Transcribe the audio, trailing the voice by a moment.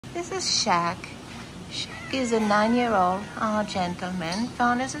This is Shaq. Shaq is a 9-year-old gentleman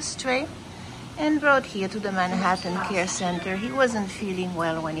found as a stray and brought here to the Manhattan Care Center. He wasn't feeling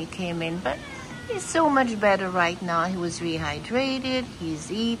well when he came in, but he's so much better right now. He was rehydrated, he's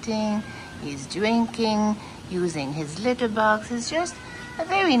eating, he's drinking, using his litter box. He's just a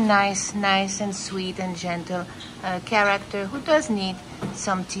very nice and sweet and gentle character who does need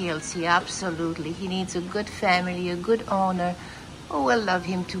some TLC, absolutely. He needs a good family, a good owner who will love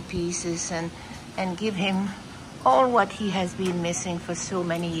him to pieces and give him all what he has been missing for so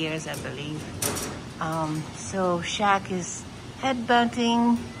many years, I believe. So Shaq is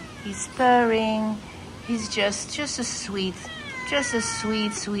headbutting, he's purring, he's just a sweet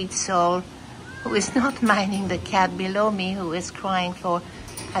soul who is not minding the cat below me who is crying for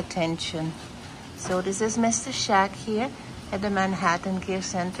attention. So this is Mr. Shaq here at the Manhattan Care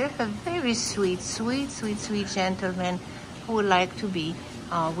Center, a very sweet gentleman who would like to be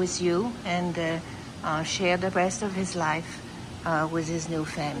with you and share the rest of his life with his new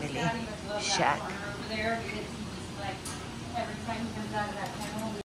family, Shaq. Every time he comes out of that